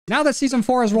Now that Season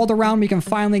 4 has rolled around, we can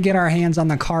finally get our hands on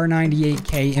the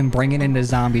Kar98k and bring it into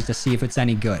zombies to see if it's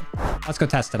any good. Let's go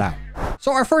test it out.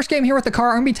 So our first game here with the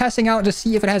car, I'm going to be testing out to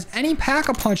see if it has any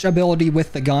pack-a-punch ability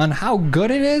with the gun, how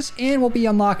good it is, and we'll be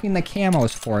unlocking the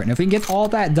camos for it. And if we can get all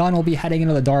that done, we'll be heading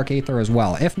into the Dark Aether as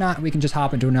well. If not, we can just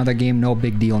hop into another game, no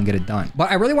big deal, and get it done.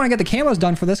 But I really want to get the camos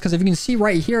done for this, because if you can see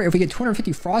right here, if we get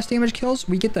 250 frost damage kills,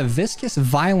 we get the Viscous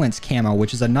Violence camo,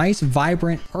 which is a nice,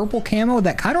 vibrant purple camo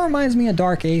that kind of reminds me of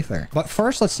Dark Aether. But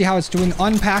first, let's see how it's doing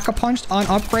unpack-a-punched,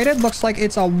 unupgraded. Looks like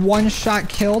it's a one-shot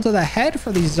kill to the head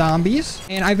for these zombies.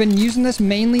 And I've been using this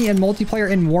mainly in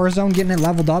multiplayer in Warzone, getting it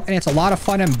leveled up, and it's a lot of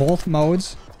fun in both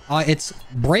modes. It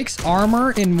breaks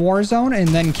armor in Warzone and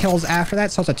then kills after that,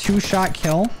 so it's a two-shot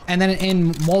kill. And then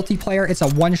in multiplayer, it's a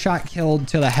one-shot kill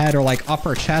to the head or like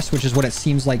upper chest, which is what it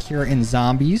seems like here in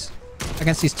zombies.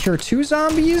 Against these tier 2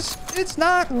 zombies, it's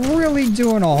not really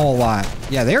doing a whole lot.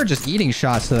 Yeah, they're just eating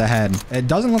shots to the head. It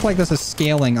doesn't look like this is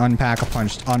scaling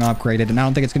unpack-a-punched, unupgraded, and I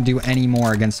don't think it's going to do any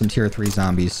more against some tier 3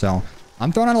 zombies, so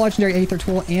I'm throwing out a legendary Aether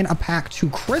tool and a pack 2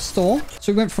 crystal.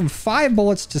 So we went from 5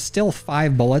 bullets to still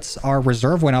 5 bullets. Our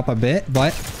reserve went up a bit,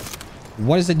 but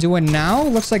what is it doing now?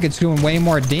 Looks like it's doing way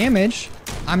more damage.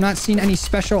 I'm not seeing any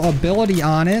special ability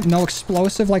on it. No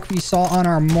explosive like we saw on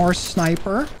our Morse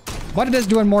sniper, but it is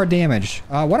doing more damage.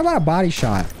 What about a body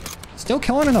shot? Still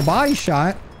killing in a body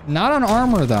shot. Not on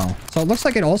armor though. So it looks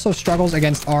like it also struggles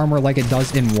against armor like it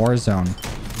does in Warzone,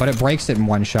 but it breaks it in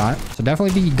one shot. So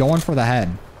definitely be going for the head.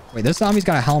 Wait, this zombie's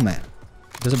got a helmet.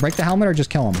 Does it break the helmet or just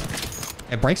kill him?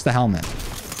 It breaks the helmet.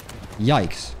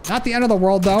 Yikes. Not the end of the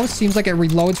world, though. Seems like it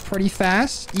reloads pretty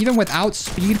fast, even without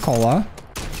speed cola.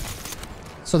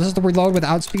 So this is the reload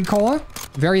without speed cola.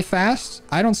 Very fast.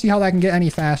 I don't see how that can get any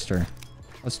faster.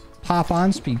 Let's pop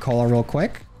on speed cola real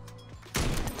quick.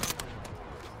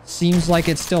 Seems like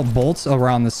it still bolts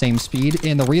around the same speed,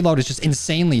 and the reload is just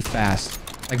insanely fast.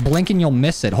 Like blinking, you'll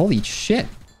miss it. Holy shit.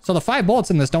 So the 5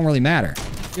 bullets in this don't really matter.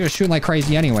 You're just shooting like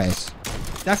crazy anyways.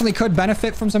 Definitely could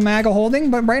benefit from some MAGA holding,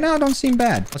 but right now it don't seem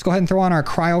bad. Let's go ahead and throw on our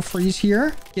cryo freeze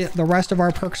here. Get the rest of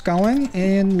our perks going.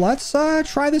 And let's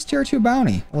try this tier 2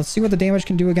 bounty. Let's see what the damage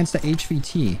can do against the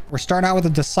HVT. We're starting out with a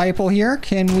disciple here.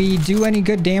 Can we do any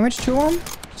good damage to him?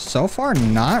 So far,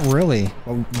 not really.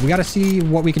 But we got to see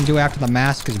what we can do after the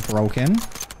mask is broken.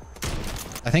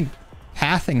 I think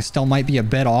pathing still might be a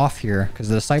bit off here because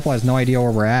the disciple has no idea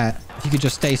where we're at. If you could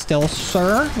just stay still,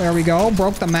 sir. There we go.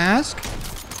 Broke the mask.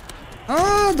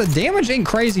 Oh, the damage ain't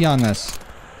crazy on this.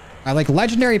 I like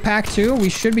legendary pack 2. We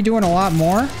should be doing a lot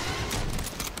more.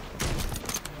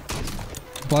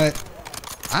 But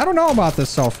I don't know about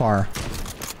this so far.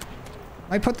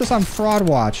 Might put this on fraud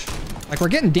watch. Like, we're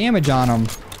getting damage on them,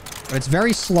 but it's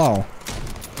very slow.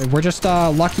 We're just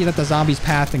lucky that the zombies'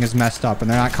 pathing is messed up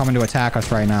and they're not coming to attack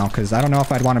us right now, because I don't know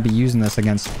if I'd want to be using this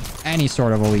against any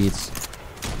sort of elites.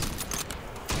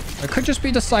 It could just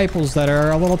be disciples that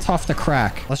are a little tough to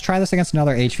crack. Let's try this against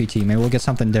another HVT. Maybe we'll get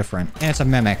something different. And it's a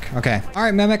Mimic. Okay. All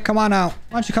right, Mimic, come on out.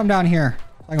 Why don't you come down here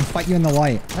so I can fight you in the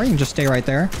light? Or you can just stay right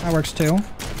there. That works too.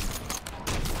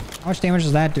 How much damage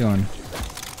is that doing?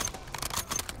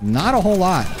 Not a whole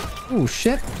lot. Ooh,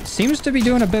 shit. Seems to be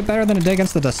doing a bit better than it did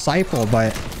against the disciple, but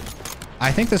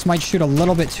I think this might shoot a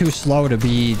little bit too slow to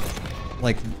be,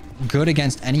 like, good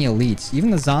against any elites. Even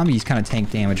the zombies kind of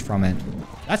tank damage from it.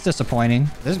 That's disappointing.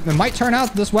 It might turn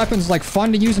out this weapon's, like,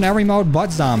 fun to use in every mode but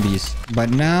zombies. But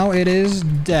now it is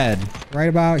dead. Right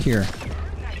about here.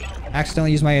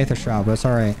 Accidentally used my Aether Shroud, but it's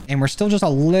alright. And we're still just a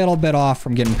little bit off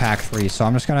from getting pack 3, so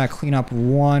I'm just gonna clean up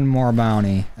one more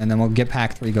bounty, and then we'll get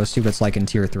pack 3, go see what it's like in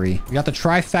tier 3. We got the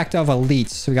trifecta of elites,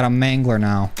 so we got a Mangler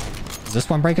now. Does this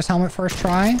one break his helmet first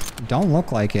try? Don't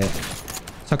look like it.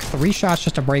 Took 3 shots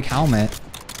just to break helmet.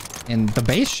 And the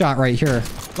base shot right here,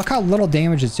 look how little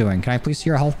damage it's doing. Can I please see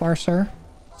your health bar, sir?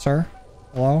 Sir?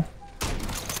 Hello?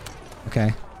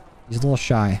 Okay. He's a little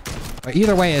shy. But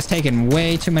either way, it's taken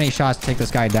way too many shots to take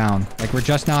this guy down. Like, we're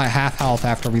just now at half health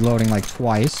after reloading like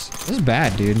twice. This is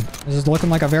bad, dude. This is looking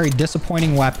like a very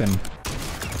disappointing weapon.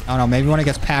 I don't know. Maybe when it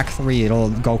gets pack 3, it'll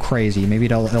go crazy. Maybe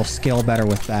it'll scale better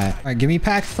with that. All right, give me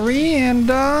pack 3 and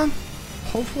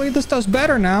hopefully this does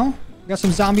better now. We got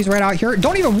some zombies right out here.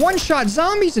 Don't even one-shot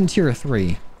zombies in tier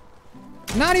 3.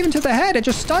 Not even to the head. It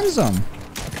just stuns them.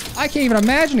 I can't even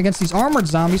imagine against these armored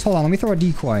zombies. Hold on. Let me throw a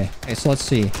decoy. Okay, so let's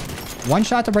see. 1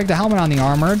 shot to break the helmet on the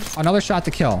armored. Another shot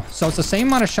to kill. So it's the same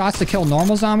amount of shots to kill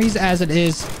normal zombies as it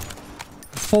is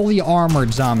fully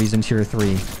armored zombies in tier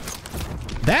 3.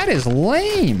 That is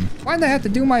lame. Why'd they have to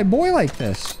do my boy like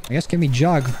this? I guess give me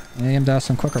Jug and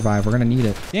some Quick Revive. We're gonna need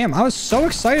it. Damn, I was so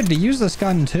excited to use this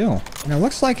gun too. And it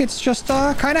looks like it's just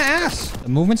kind of ass. The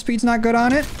movement speed's not good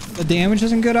on it. the damage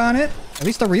isn't good on it. At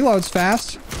least the reload's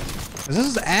fast. This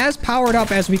is as powered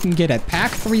up as we can get it.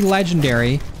 Pack 3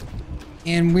 legendary.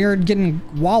 And we're getting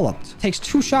walloped. Takes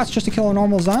 2 shots just to kill a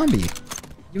normal zombie.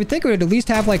 You would think it would at least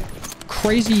have like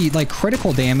crazy like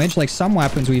critical damage like some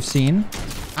weapons we've seen.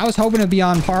 I was hoping to be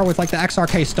on par with like the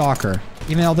XRK Stalker.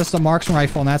 Even though this is a marksman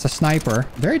rifle and that's a sniper.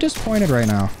 Very disappointed right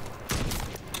now.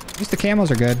 At least the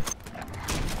camos are good.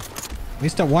 At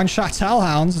least a one-shot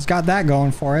Hellhounds has got that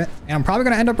going for it. And I'm probably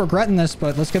going to end up regretting this,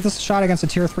 but let's give this a shot against a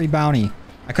tier 3 bounty.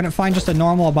 I couldn't find just a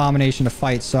normal abomination to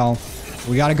fight, so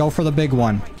we got to go for the big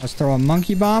one. Let's throw a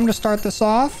monkey bomb to start this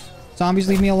off. Zombies,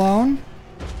 leave me alone.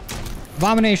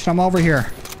 Abomination, I'm over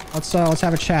here. Let's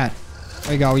have a chat.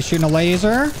 There you go. He's shooting a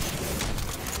laser.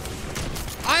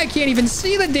 I can't even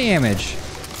see the damage.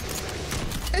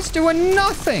 It's doing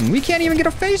nothing. We can't even get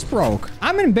a face broke.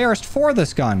 I'm embarrassed for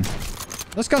this gun.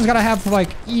 This gun's got to have, like,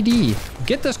 ED.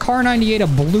 Get this Kar98 a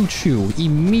blue chew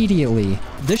immediately.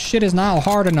 This shit is not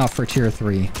hard enough for tier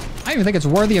 3. I don't even think it's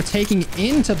worthy of taking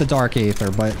into the Dark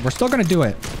Aether, but we're still going to do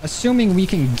it. Assuming we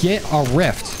can get a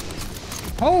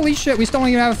rift. Holy shit, we still don't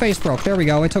even have a face broke. There we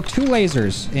go. It took 2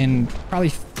 lasers in probably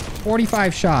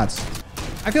 45 shots.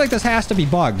 I feel like this has to be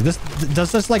bugged.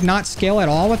 Does this, like, not scale at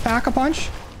all with Pack-a-Punch?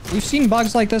 We've seen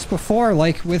bugs like this before,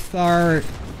 like with our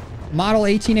Model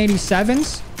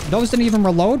 1887s. Those didn't even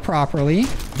reload properly.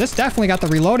 This definitely got the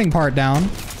reloading part down.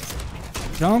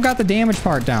 Don't got the damage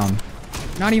part down.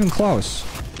 Not even close.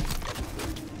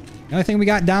 The only thing we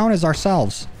got down is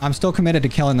ourselves. I'm still committed to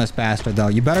killing this bastard, though.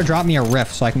 You better drop me a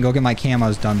rift so I can go get my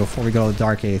camos done before we go to the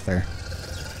Dark Aether.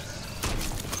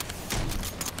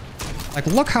 Like,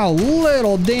 look how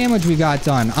little damage we got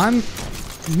done.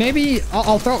 Maybe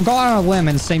I'll go out on a limb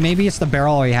and say maybe it's the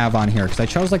barrel we have on here, because I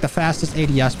chose like the fastest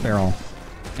ADS barrel.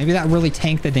 Maybe that really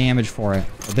tanked the damage for it.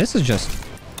 But this is just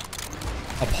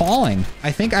appalling.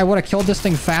 I think I would have killed this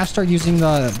thing faster using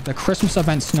the Christmas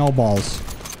event snowballs.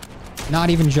 Not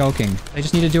even joking. They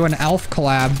just need to do an elf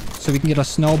collab so we can get a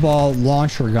snowball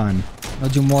launcher gun. They'll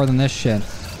do more than this shit.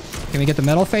 Can we get the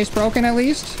middle face broken at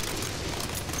least?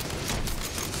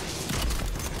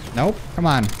 Nope. Come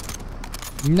on.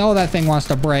 You know that thing wants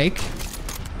to break.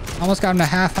 Almost got him to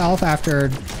half health after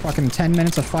fucking 10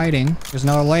 minutes of fighting. There's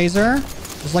another laser.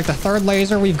 This is like the 3rd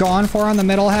laser we've gone for on the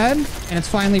middle head. And it's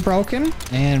finally broken.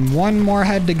 And 1 more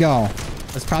head to go.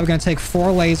 It's probably going to take 4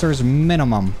 lasers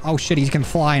minimum. Oh shit, he can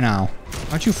fly now.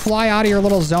 Why don't you fly out of your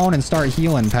little zone and start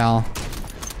healing, pal?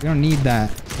 We don't need that.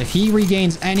 If he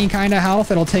regains any kind of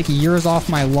health, it'll take years off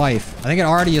my life. I think it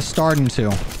already is starting to.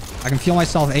 I can feel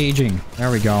myself aging.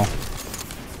 There we go.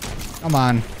 Come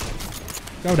on.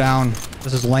 Go down.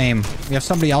 This is lame. We have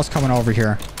somebody else coming over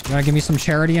here. You want to give me some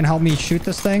charity and help me shoot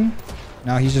this thing?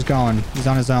 No, he's just going. He's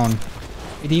on his own.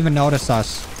 He didn't even notice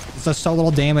us. It does so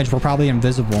little damage, we're probably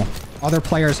invisible. Other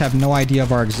players have no idea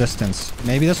of our existence.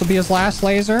 Maybe this will be his last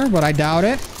laser, but I doubt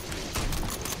it.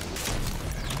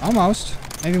 Almost.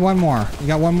 Maybe 1 more. You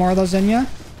got 1 more of those in you?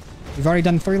 We've already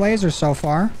done 3 lasers so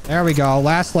far. There we go.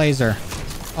 Last laser.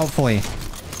 Hopefully.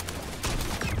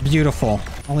 Beautiful.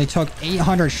 Only took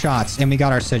 800 shots and we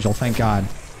got our sigil. Thank God.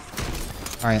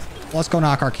 All right. Let's go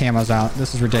knock our camos out.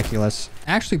 This is ridiculous.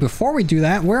 Actually, before we do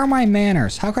that, where are my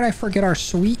manners? How could I forget our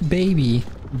sweet baby,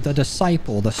 the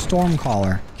disciple, the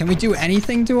Stormcaller? Can we do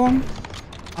anything to him?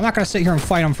 I'm not going to sit here and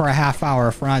fight him for a half hour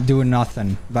if we're not doing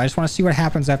nothing. But I just want to see what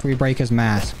happens after we break his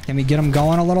mask. Can we get him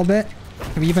going a little bit?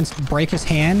 Can we even break his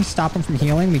hand? Stop him from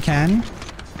healing? We can.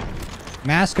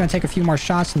 Mask's going to take a few more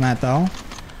shots than that, though.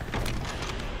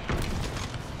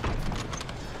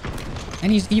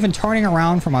 And he's even turning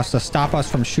around from us to stop us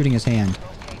from shooting his hand.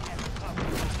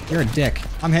 You're a dick.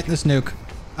 I'm hitting this nuke.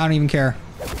 I don't even care.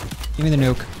 Give me the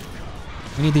nuke.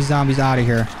 We need these zombies out of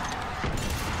here.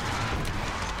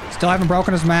 Still haven't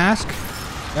broken his mask.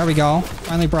 There we go.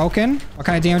 Finally broken. What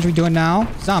kind of damage are we doing now?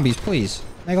 Zombies, please.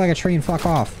 Make like a tree and fuck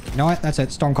off. You know what? That's it.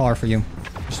 Stormcaller for you.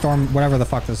 Storm, whatever the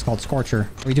fuck this is called. Scorcher.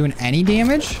 Are we doing any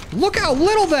damage? Look how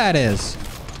little that is.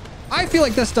 I feel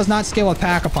like this does not scale with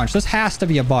Pack-a-Punch. This has to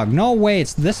be a bug. No way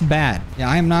it's this bad. Yeah,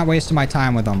 I am not wasting my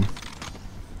time with them.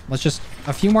 Let's just...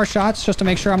 a few more shots just to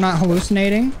make sure I'm not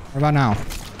hallucinating. What about now?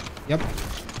 Yep.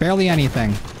 Barely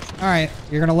anything. Alright.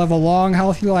 You're gonna live a long,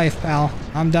 healthy life, pal.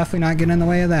 I'm definitely not getting in the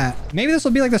way of that. Maybe this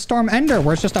will be like the Storm Ender,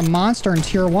 where it's just a monster in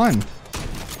tier 1.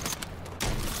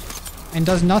 And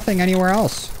does nothing anywhere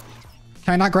else.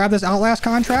 Can I not grab this Outlast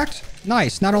contract?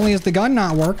 Nice. Not only does the gun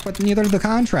not work, but neither do the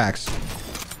contracts.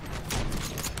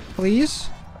 Please?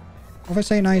 What if I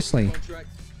say it nicely?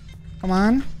 Come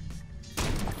on.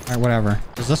 Alright, whatever.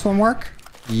 Does this one work?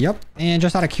 Yep. And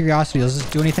just out of curiosity, does this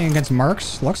do anything against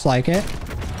mercs? Looks like it.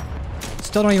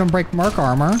 Still don't even break merc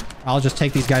armor. I'll just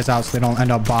take these guys out so they don't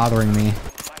end up bothering me.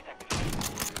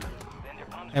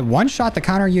 It one-shot the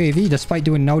counter UAV despite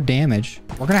doing no damage.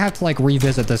 We're gonna have to like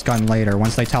revisit this gun later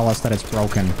once they tell us that it's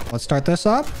broken. Let's start this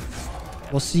up.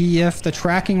 We'll see if the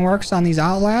tracking works on these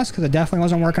outlasts, because it definitely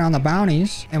wasn't working on the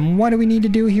bounties. And what do we need to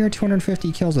do here?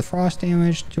 250 kills with frost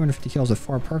damage, 250 kills with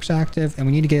 4 perks active, and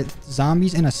we need to get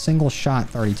zombies in a single shot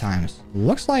 30 times.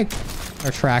 Looks like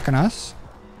they're tracking us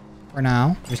for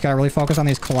now. We just gotta really focus on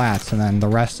these collats, and then the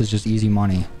rest is just easy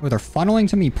money. Oh, they're funneling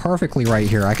to me perfectly right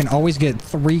here. I can always get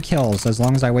 3 kills as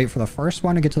long as I wait for the first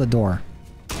one to get to the door.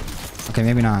 Okay,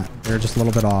 maybe not. They're just a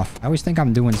little bit off. I always think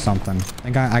I'm doing something. I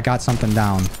think I got something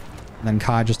down. And then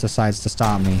COD just decides to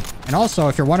stop me. And also,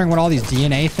 if you're wondering what all these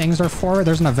DNA things are for,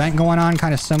 there's an event going on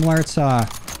kind of similar to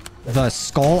the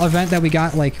skull event that we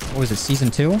got, like, what was it, season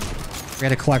 2? We had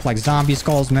to collect, like, zombie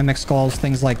skulls, mimic skulls,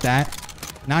 things like that.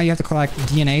 Now you have to collect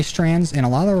DNA strands, and a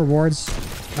lot of the rewards,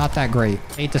 not that great.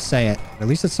 Hate to say it. At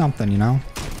least it's something, you know?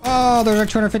 Oh, there's our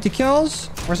 250 kills.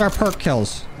 Where's our perk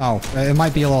kills? Oh, it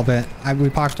might be a little bit.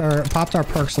 We popped our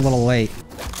perks a little late.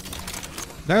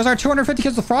 There's our 250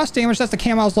 kills with frost damage. That's the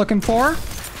cam I was looking for.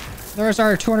 There's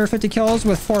our 250 kills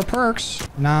with 4 perks.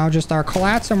 Now just our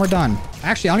collats and we're done.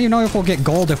 Actually, I don't even know if we'll get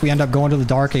gold if we end up going to the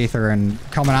Dark Aether and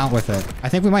coming out with it. I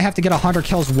think we might have to get 100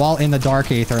 kills while in the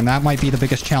Dark Aether, and that might be the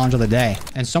biggest challenge of the day.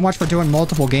 And so much for doing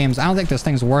multiple games. I don't think this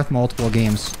thing's worth multiple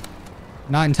games.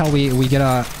 Not until we get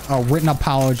a written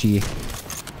apology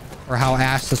for how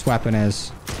ass this weapon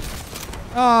is.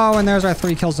 Oh, and there's our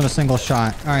 3 kills in a single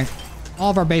shot. All right. All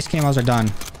of our base camos are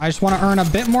done. I just want to earn a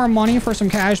bit more money for some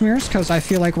cashmeres because I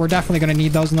feel like we're definitely going to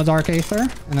need those in the Dark Aether.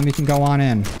 And then we can go on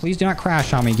in. Please do not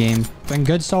crash on me, game. Been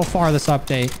good so far, this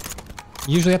update.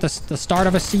 Usually at the start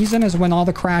of a season is when all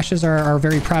the crashes are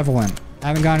very prevalent. I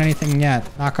haven't gotten anything yet.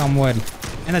 Knock on wood.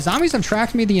 And the zombies have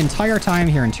tracked me the entire time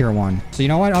here in Tier 1. So you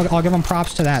know what? I'll give them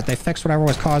props to that. They fixed whatever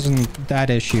was causing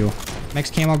that issue. Makes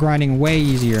camo grinding way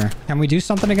easier. Can we do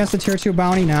something against the Tier 2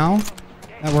 bounty now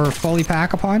that we're fully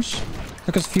pack-a-punch?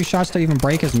 Took us a few shots to even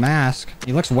break his mask.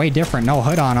 He looks way different. No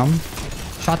hood on him.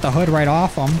 Shot the hood right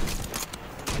off him.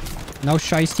 No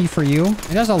shiesty for you.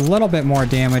 It does a little bit more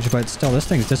damage, but still, this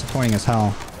thing's disappointing as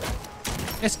hell.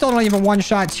 It's still not even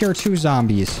one-shot Tier 2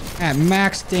 zombies at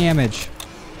max damage.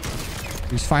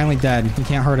 He's finally dead. He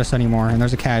can't hurt us anymore. And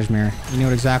there's a cashmere. You knew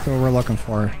exactly what we're looking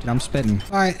for. Dude, I'm spitting.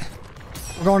 All right.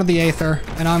 We're going to the Aether,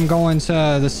 and I'm going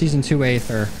to the Season 2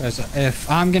 Aether. Because if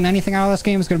I'm getting anything out of this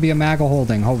game, it's going to be a Maggle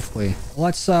holding, hopefully.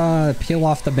 Let's peel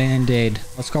off the Band-Aid.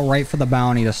 Let's go right for the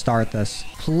bounty to start this.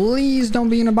 Please don't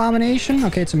be an abomination.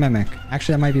 Okay, it's a mimic.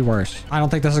 Actually, that might be worse. I don't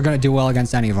think this is going to do well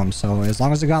against any of them, so as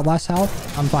long as it got less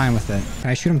health, I'm fine with it. Can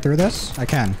I shoot him through this? I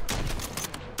can.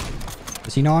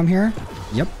 Does he know I'm here?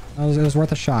 Yep. It was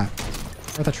worth a shot.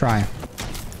 Worth a try.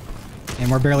 And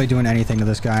we're barely doing anything to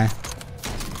this guy.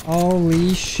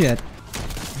 Holy shit.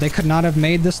 They could not have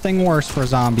made this thing worse for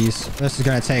zombies. This is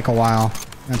going to take a while.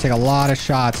 Going to take a lot of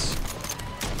shots.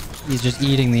 He's just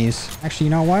eating these. Actually, you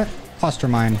know what? Cluster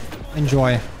mine.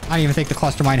 Enjoy. I didn't even think the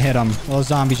cluster mine hit him. Those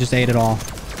zombies just ate it all.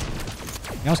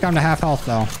 He almost got him to half health,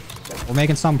 though. We're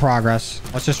making some progress.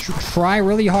 Let's just try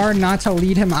really hard not to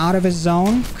lead him out of his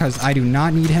zone, because I do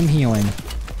not need him healing.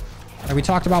 Like we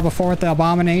talked about before with the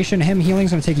abomination, him healing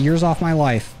is going to take years off my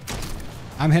life.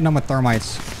 I'm hitting him with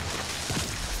thermites.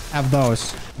 Have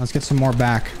those. Let's get some more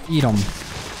back. Eat them.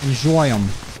 Enjoy them.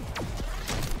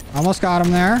 Almost got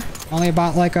him there. Only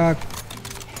about like a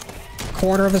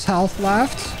quarter of his health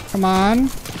left. Come on.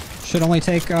 Should only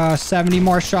take 70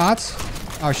 more shots.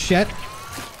 Oh, shit. All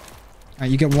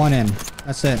right, you get 1 in.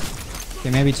 That's it.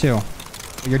 Okay, maybe 2.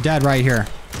 But you're dead right here.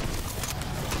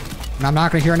 And I'm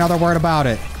not going to hear another word about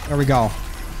it. There we go.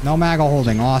 No Maggle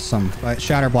holding. Awesome. But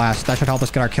Shatter Blast. That should help us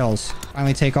get our kills.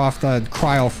 Finally take off the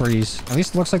Cryo Freeze. At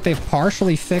least it looks like they've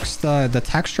partially fixed the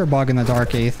texture bug in the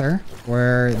Dark Aether,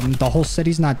 where the whole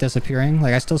city's not disappearing.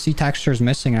 Like, I still see textures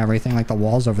missing and everything. Like, the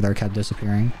walls over there kept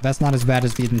disappearing. That's not as bad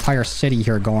as the entire city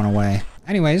here going away.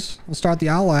 Anyways, we'll start the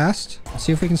Outlast.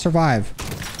 See if we can survive.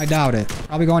 I doubt it.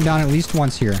 Probably going down at least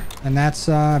once here. And that's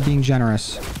being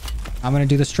generous. I'm going to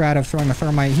do the strat of throwing a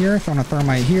thermite here, throwing a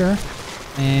thermite here.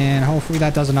 And hopefully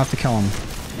that does enough to kill him.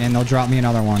 And they'll drop me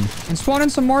another one. And spawn in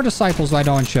some more disciples, why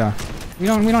don't you? We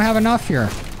don't have enough here.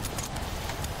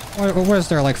 What is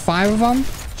there, like 5 of them?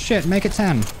 Shit, make it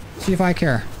 10. See if I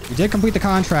care. We did complete the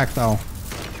contract, though.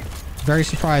 Very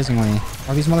surprisingly.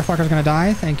 Are these motherfuckers gonna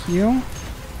die? Thank you.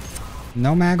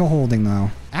 No Maggle holding, though.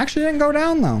 Actually didn't go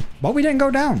down, though. But we didn't go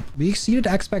down. We exceeded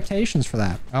expectations for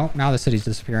that. Oh, now the city's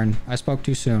disappearing. I spoke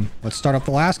too soon. Let's start up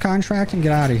the last contract and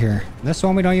get out of here. This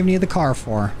one we don't even need the car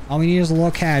for. All we need is a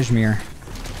little cashmere.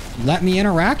 let me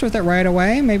interact with it right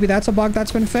away. Maybe that's a bug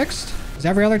that's been fixed. Because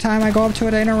every other time I go up to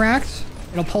it to interact,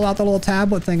 it'll pull out the little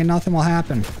tablet thing and nothing will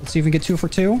happen. Let's see if we get 2 for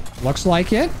 2. Looks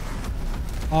like it.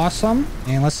 Awesome.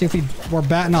 And let's see if we're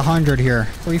batting 100 here.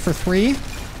 3 for 3.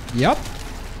 Yep.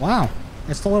 Wow.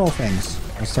 It's the little things.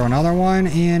 Let's throw another one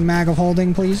in mag of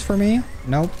holding, please, for me.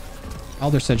 Nope.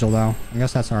 Elder Sigil, though. I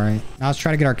guess that's all right. Now let's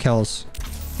try to get our kills.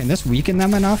 Can this weaken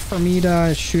them enough for me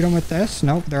to shoot them with this?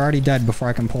 Nope. They're already dead before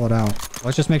I can pull it out.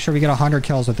 Let's just make sure we get 100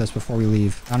 kills with this before we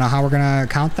leave. I don't know how we're going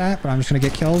to count that, but I'm just going to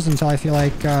get kills until I feel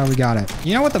like we got it.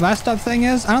 You know what the messed up thing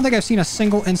is? I don't think I've seen a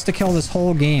single insta-kill this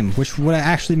whole game, which would have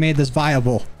actually made this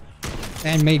viable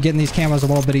and made getting these camos a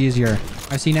little bit easier.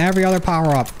 I've seen every other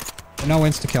power-up, but no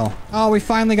insta-kill. Oh, we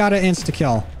finally got an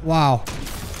insta-kill. Wow.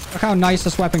 Look how nice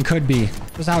this weapon could be.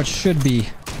 This is how it should be.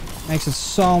 Makes it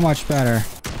so much better.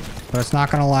 But it's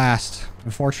not going to last.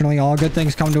 Unfortunately, all good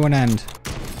things come to an end.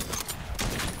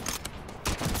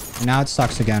 And now it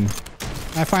sucks again.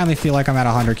 I finally feel like I'm at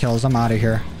 100 kills. I'm out of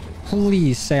here.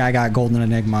 Please say I got Golden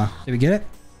Enigma. Did we get it?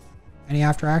 Any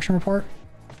after action report?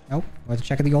 Nope. We'll have to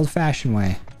check it the old-fashioned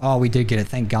way. Oh, we did get it.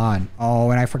 Thank God. Oh,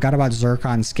 and I forgot about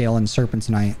Zircon Scale and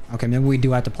Serpentinite. Okay, maybe we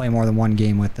do have to play more than one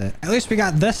game with it. At least we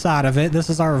got this out of it. This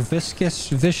is our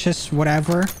vicious,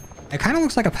 whatever. It kind of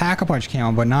looks like a Pack-a-Punch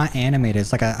camo, but not animated.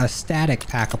 It's like a static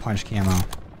Pack-a-Punch camo.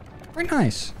 Very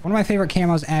nice. One of my favorite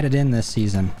camos added in this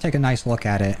season. Take a nice look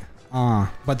at it.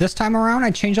 But this time around,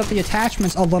 I changed up the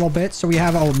attachments a little bit so we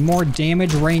have a more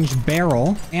damage range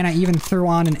barrel. And I even threw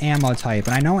on an ammo type.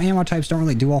 And I know ammo types don't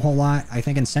really do a whole lot. I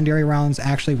think incendiary rounds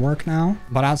actually work now.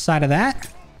 But outside of that,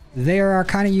 they are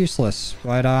kind of useless.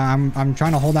 But I'm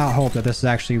trying to hold out hope that this is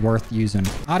actually worth using.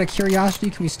 Out of curiosity,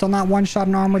 can we still not one-shot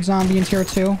an armored zombie in tier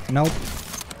 2? Nope.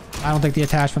 I don't think the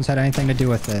attachments had anything to do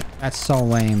with it. That's so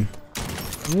lame.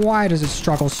 Why does it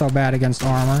struggle so bad against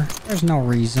armor? There's no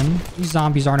reason. These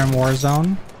zombies aren't in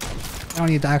Warzone. They don't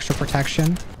need the extra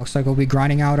protection. Looks like we'll be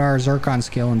grinding out our Zircon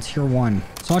skill in tier 1.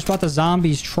 So much about the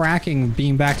zombies tracking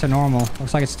being back to normal.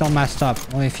 Looks like it's still messed up.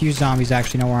 Only a few zombies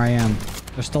actually know where I am.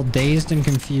 They're still dazed and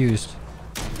confused.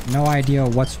 No idea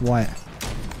what's what.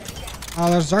 Oh,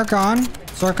 there's Zircon.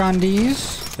 Zircon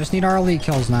Ds. Just need our elite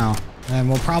kills now. And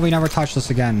we'll probably never touch this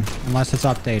again. Unless it's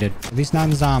updated. At least not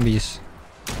in zombies.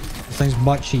 This thing's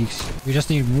butt cheeks. We just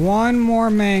need one more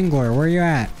mangler. Where you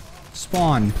at?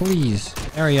 Spawn, please.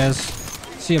 There he is.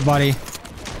 See ya, buddy.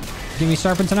 Give me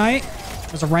Serpentinite.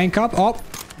 There's a rank up. Oh,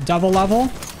 double level.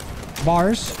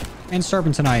 Bars. And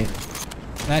Serpentinite.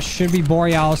 That should be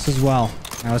Borealis as well.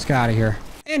 Now let's get out of here.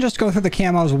 And just go through the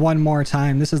camos one more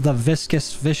time. This is the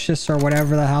Vicious or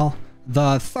whatever the hell.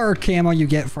 The third camo you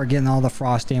get for getting all the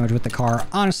frost damage with the car.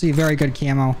 Honestly, very good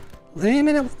camo. And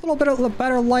a little bit of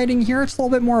better lighting here. It's a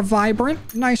little bit more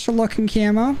vibrant. Nicer looking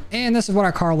camo. And this is what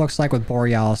our car looks like with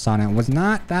Borealis on it. It was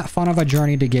not that fun of a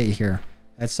journey to get here.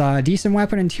 It's a decent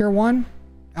weapon in tier 1.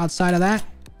 Outside of that,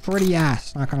 pretty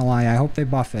ass. Not gonna lie. I hope they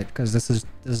buff it because this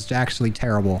is actually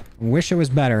terrible. I wish it was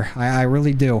better. I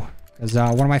really do. Because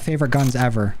one of my favorite guns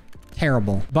ever.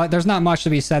 Terrible. But there's not much to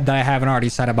be said that I haven't already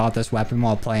said about this weapon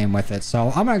while playing with it.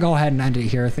 So I'm going to go ahead and end it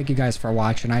here. Thank you guys for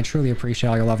watching. I truly appreciate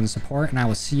all your love and support. And I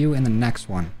will see you in the next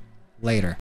one. Later.